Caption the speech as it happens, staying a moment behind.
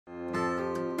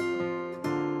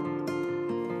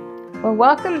Well,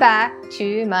 welcome back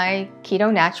to my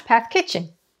Keto Naturopath Kitchen.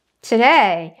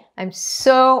 Today, I'm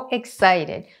so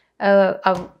excited.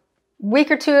 A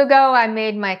week or two ago, I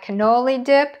made my cannoli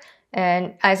dip,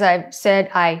 and as I've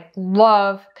said, I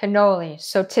love cannoli.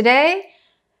 So today,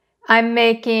 I'm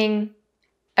making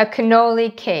a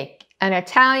cannoli cake, an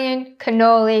Italian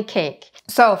cannoli cake.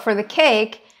 So for the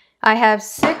cake, I have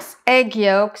 6 egg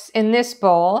yolks in this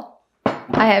bowl.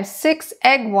 I have 6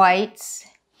 egg whites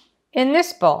in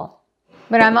this bowl.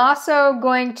 But I'm also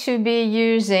going to be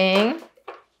using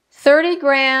 30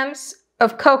 grams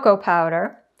of cocoa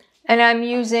powder, and I'm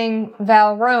using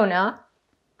Valrhona,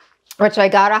 which I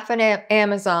got off of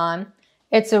Amazon.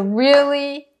 It's a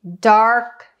really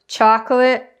dark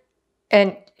chocolate,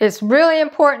 and it's really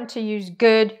important to use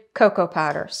good cocoa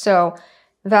powder. So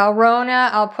Valrhona,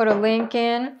 I'll put a link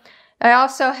in. I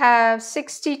also have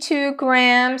 62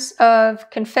 grams of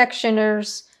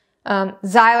confectioner's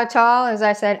xylitol. As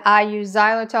I said, I use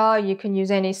xylitol. You can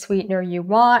use any sweetener you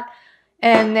want.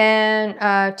 And then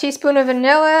a teaspoon of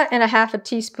vanilla and a half a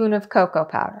teaspoon of cocoa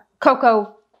powder.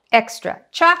 Cocoa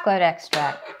extract, chocolate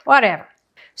extract, whatever.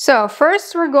 So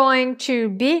first we're going to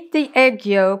beat the egg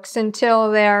yolks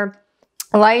until they're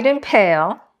light and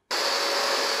pale.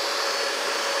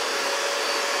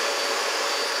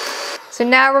 So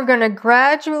now we're going to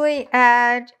gradually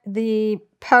add the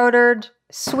powdered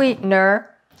sweetener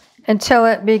until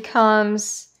it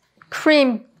becomes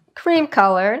cream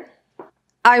colored.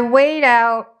 I weighed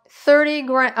out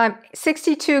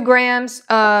 62 grams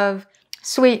of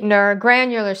sweetener,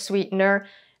 granular sweetener.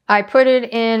 I put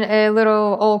it in a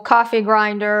little old coffee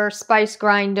grinder, spice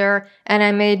grinder, and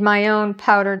I made my own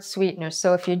powdered sweetener.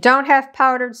 So if you don't have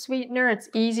powdered sweetener, it's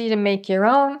easy to make your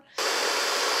own.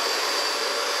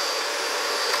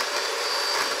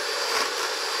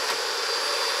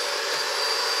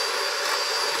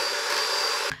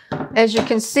 As you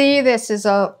can see, this is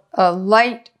a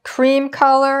light cream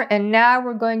color, and now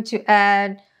we're going to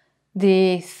add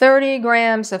the 30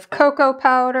 grams of cocoa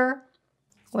powder.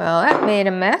 Well, that made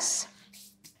a mess.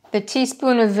 The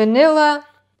teaspoon of vanilla,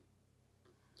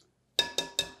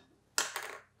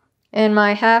 and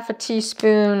my half a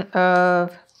teaspoon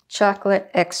of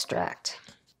chocolate extract.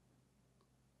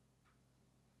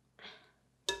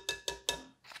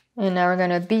 And now we're going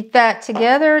to beat that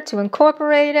together to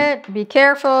incorporate it. Be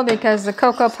careful because the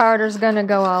cocoa powder is going to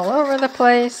go all over the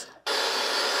place.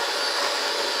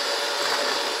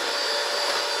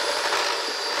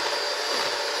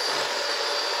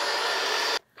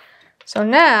 So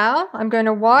now I'm going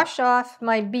to wash off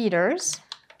my beaters.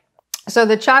 So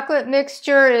the chocolate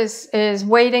mixture is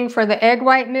waiting for the egg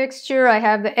white mixture. I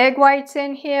have the egg whites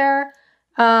in here.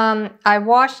 I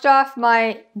washed off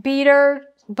my beater,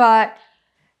 but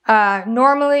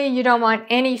normally you don't want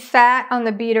any fat on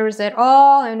the beaters at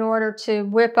all in order to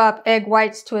whip up egg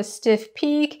whites to a stiff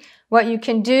peak. What you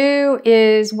can do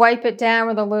is wipe it down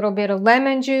with a little bit of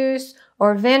lemon juice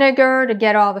or vinegar to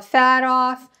get all the fat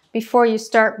off before you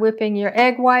start whipping your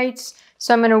egg whites.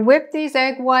 So I'm going to whip these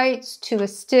egg whites to a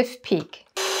stiff peak.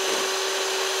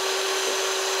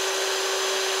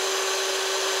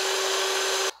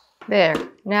 There,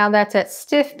 now that's at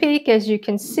stiff peak, as you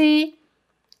can see.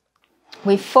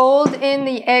 We fold in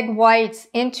the egg whites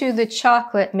into the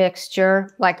chocolate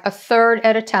mixture, like 1/3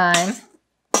 at a time.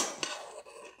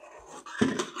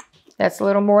 That's a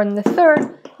little more than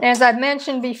 1/3. As I've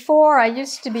mentioned before, I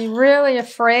used to be really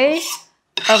afraid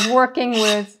of working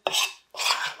with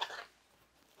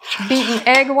beaten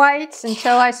egg whites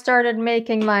until I started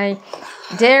making my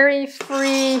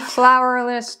dairy-free,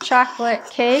 flourless chocolate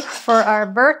cake for our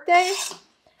birthdays.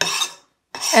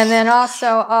 And then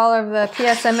also all of the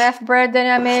PSMF bread that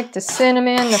I make, the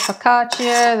cinnamon, the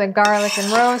focaccia, the garlic and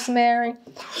rosemary.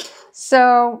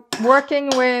 So working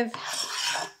with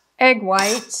egg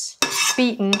whites,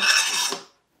 beaten,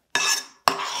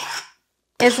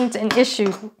 isn't an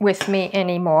issue with me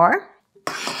anymore.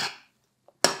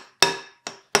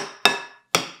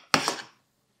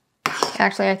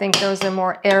 Actually, I think those are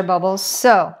more air bubbles.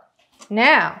 So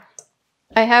now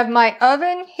I have my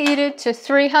oven heated to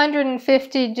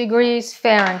 350 degrees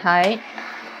Fahrenheit,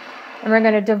 and we're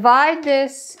going to divide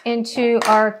this into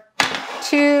our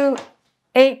 2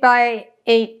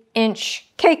 8x8-inch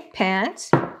cake pans.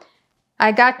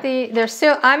 I got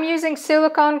I'm using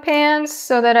silicone pans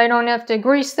so that I don't have to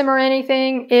grease them or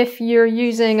anything. If you're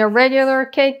using a regular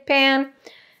cake pan,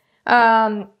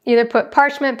 either put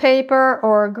parchment paper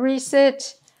or grease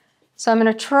it. So I'm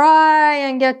going to try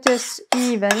and get this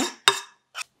even.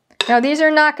 Now these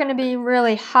are not going to be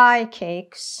really high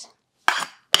cakes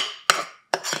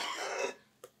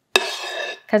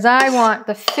because I want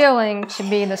the filling to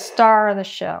be the star of the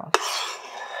show.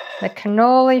 the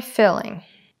cannoli filling.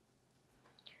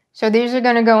 So these are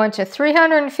going to go into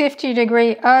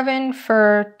 350-degree oven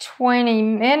for 20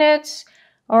 minutes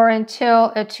or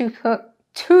until a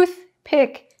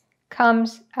toothpick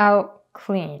comes out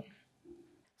clean.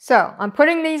 So I'm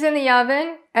putting these in the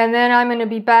oven, and then I'm going to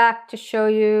be back to show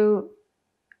you,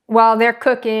 while they're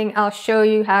cooking, I'll show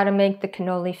you how to make the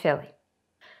cannoli filling.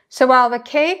 So while the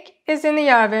cake is in the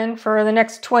oven for the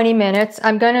next 20 minutes,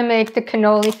 I'm going to make the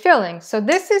cannoli filling. So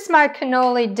this is my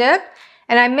cannoli dip,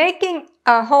 and I'm making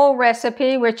a whole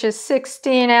recipe, which is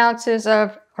 16 ounces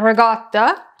of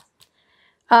ricotta.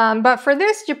 But for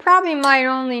this, you probably might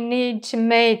only need to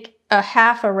make a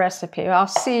half a recipe. I'll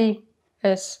see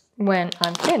this when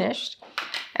I'm finished.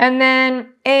 And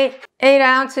then 8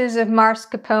 ounces of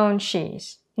mascarpone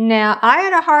cheese. Now, I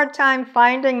had a hard time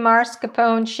finding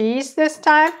mascarpone cheese this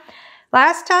time.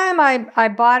 Last time I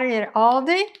bought it at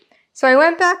Aldi. So I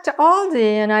went back to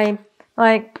Aldi and I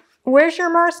where's your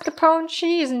mascarpone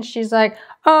cheese? And she's like,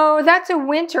 oh, that's a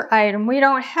winter item. We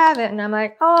don't have it. And I'm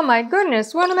like, oh my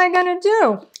goodness, what am I going to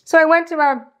do? So I went to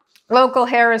our local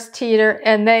Harris Teeter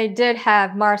and they did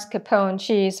have mascarpone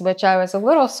cheese, which I was a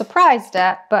little surprised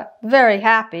at, but very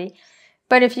happy.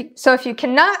 But if you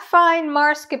cannot find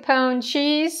mascarpone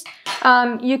cheese,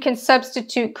 you can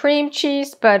substitute cream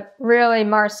cheese, but really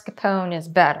mascarpone is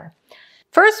better.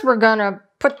 First, we're going to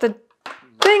put the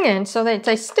thing in so that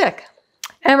they stick.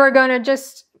 And we're going to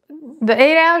just, the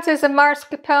 8 ounces of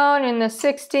mascarpone and the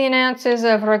 16 ounces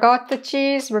of ricotta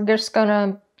cheese, we're just going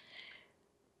to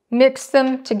mix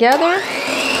them together.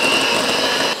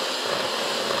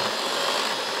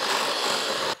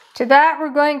 To that, we're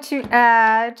going to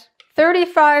add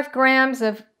 35 grams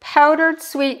of powdered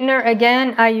sweetener.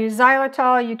 Again, I use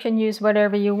xylitol. You can use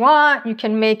whatever you want. You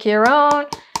can make your own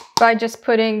by just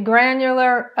putting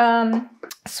granular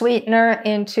sweetener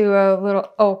into a little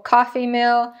old coffee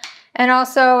mill, and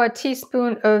also a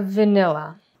teaspoon of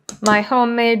vanilla. My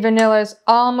homemade vanilla is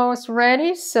almost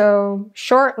ready, so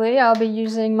shortly I'll be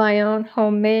using my own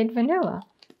homemade vanilla.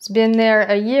 It's been there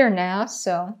a year now,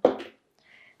 so.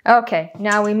 Okay,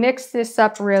 now we mix this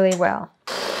up really well.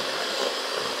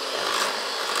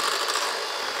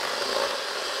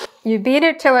 You beat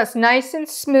it till it's nice and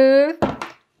smooth.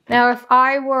 Now, if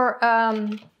I were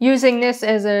using this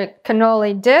as a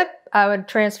cannoli dip, I would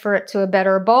transfer it to a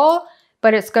better bowl,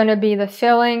 but it's going to be the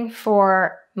filling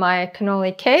for my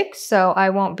cannoli cake, so I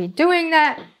won't be doing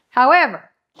that.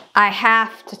 However, I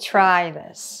have to try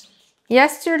this.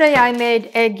 Yesterday, I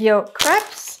made egg yolk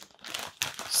crepes,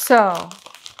 so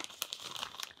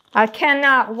I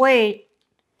cannot wait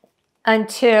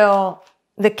until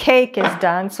the cake is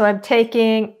done. So I'm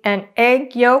taking an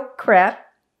egg yolk crepe,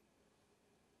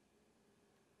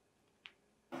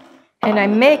 and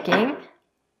I'm making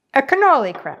a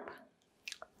cannoli crepe.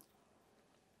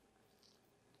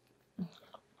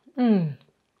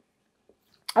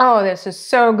 Oh, this is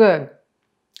so good.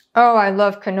 Oh, I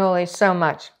love cannoli so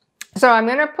much. So I'm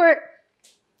going to put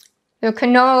the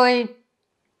cannoli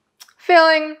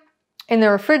filling in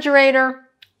the refrigerator.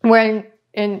 When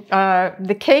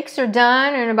the cakes are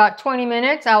done in about 20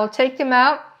 minutes, I will take them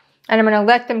out and I'm going to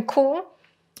let them cool.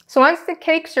 So once the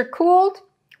cakes are cooled,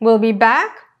 we'll be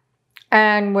back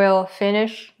and we'll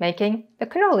finish making the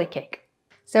cannoli cake.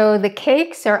 So the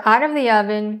cakes are out of the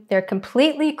oven, they're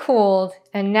completely cooled,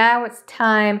 and now it's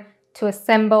time to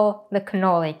assemble the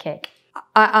cannoli cake.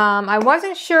 I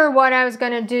wasn't sure what I was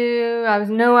going to do. I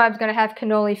knew I was going to have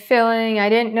cannoli filling. I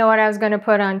didn't know what I was going to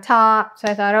put on top. So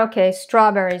I thought, okay,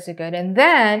 strawberries are good. And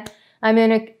then I'm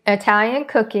in an Italian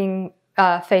cooking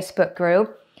Facebook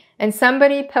group. And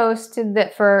somebody posted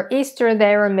that for Easter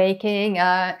they were making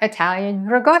Italian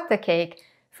ricotta cake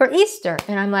for Easter.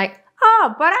 And I'm like,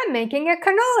 oh, but I'm making a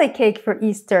cannoli cake for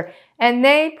Easter. And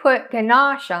they put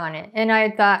ganache on it. And I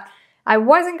thought, I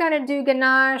wasn't going to do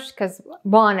ganache because,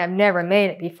 one, I've never made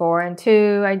it before, and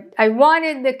two, I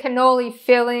wanted the cannoli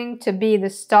filling to be the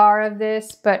star of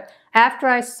this, but after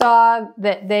I saw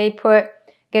that they put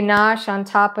ganache on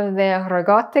top of their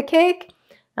ricotta cake,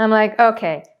 I'm like,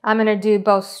 okay, I'm going to do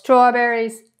both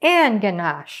strawberries and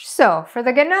ganache. So for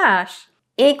the ganache,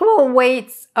 equal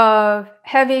weights of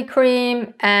heavy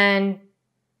cream and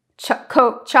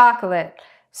chocolate.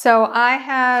 So I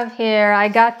have here, I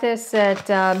got this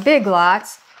at Big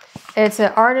Lots. It's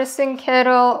an Artisan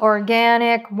Kettle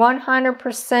Organic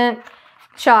 100%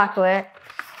 chocolate.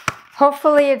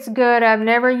 Hopefully it's good. I've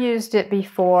never used it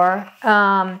before,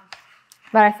 but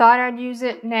I thought I'd use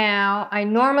it now. I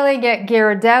normally get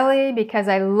Ghirardelli because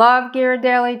I love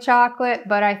Ghirardelli chocolate,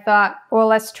 but I thought, well,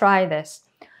 let's try this.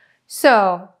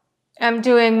 So I'm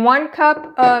doing 1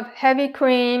 cup of heavy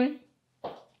cream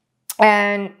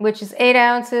and which is 8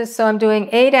 ounces. So I'm doing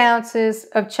 8 ounces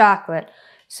of chocolate.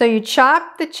 So you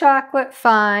chop the chocolate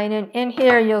fine, and in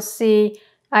here you'll see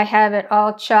I have it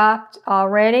all chopped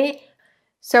already.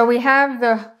 So we have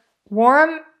the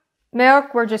warm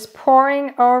milk. We're just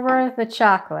pouring over the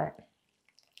chocolate.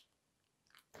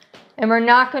 And we're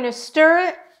not going to stir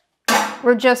it.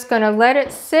 We're just going to let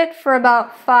it sit for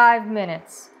about 5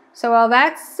 minutes. So while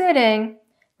that's sitting,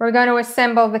 we're going to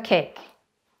assemble the cake.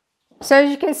 So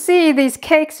as you can see, these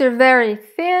cakes are very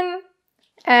thin,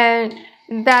 and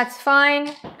that's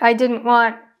fine. I didn't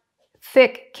want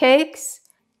thick cakes.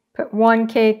 Put one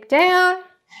cake down.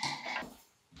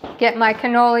 Get my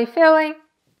cannoli filling.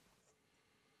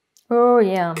 Oh,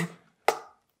 yum.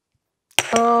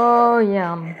 Oh,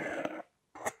 yum.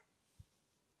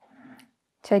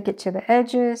 Take it to the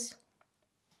edges.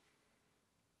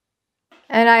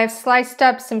 And I have sliced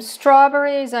up some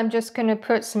strawberries. I'm just going to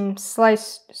put some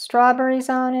sliced strawberries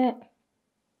on it.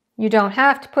 You don't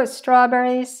have to put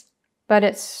strawberries, but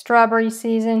it's strawberry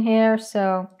season here,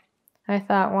 so I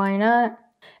thought, why not?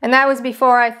 And that was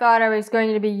before I thought I was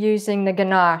going to be using the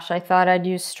ganache. I thought I'd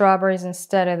use strawberries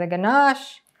instead of the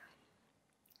ganache.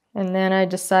 And then I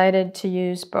decided to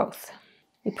use both.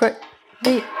 You put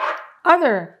the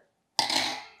other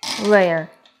layer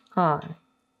on.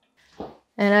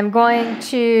 And I'm going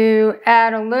to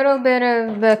add a little bit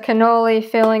of the cannoli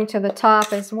filling to the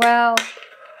top as well.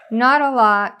 Not a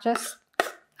lot, just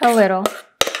a little.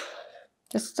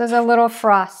 Just as a little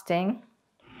frosting.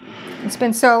 It's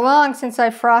been so long since I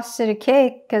frosted a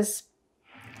cake because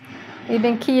we've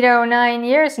been keto 9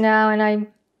 years now and I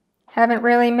haven't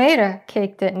really made a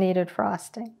cake that needed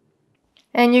frosting.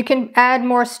 And you can add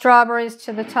more strawberries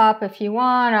to the top if you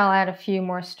want. I'll add a few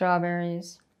more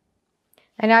strawberries.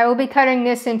 And I will be cutting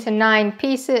this into 9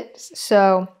 pieces,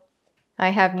 so I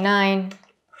have 9.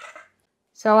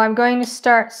 So I'm going to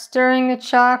start stirring the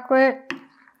chocolate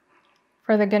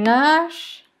for the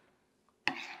ganache.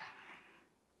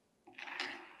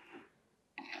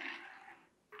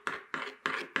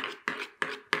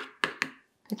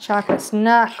 The chocolate's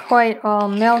not quite all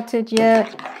melted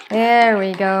yet. There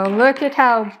we go. Look at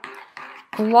how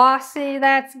glossy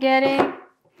that's getting.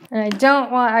 And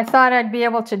I thought I'd be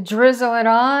able to drizzle it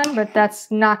on, but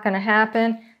that's not going to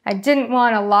happen. I didn't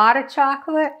want a lot of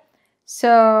chocolate,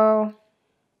 so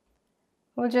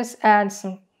we'll just add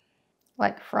some,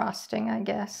 like, frosting, I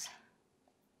guess.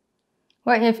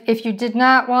 Well, if you did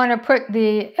not want to put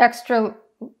the extra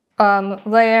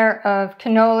layer of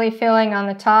cannoli filling on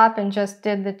the top and just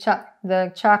did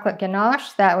the chocolate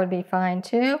ganache, that would be fine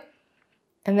too.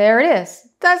 And there it is.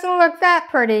 Doesn't look that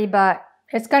pretty, but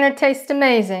it's going to taste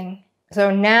amazing. So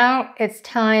now it's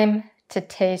time to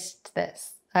taste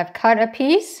this. I've cut a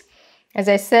piece. As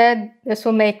I said, this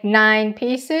will make 9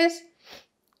 pieces.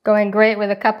 Going great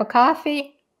with a cup of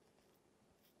coffee.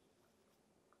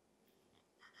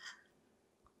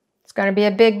 It's going to be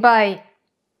a big bite.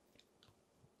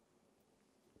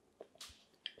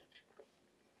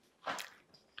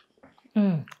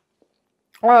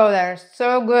 Oh, that is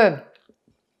so good.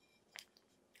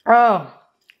 Oh,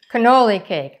 cannoli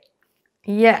cake.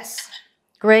 Yes.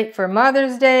 Great for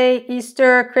Mother's Day,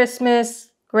 Easter,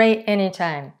 Christmas. Great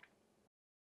anytime.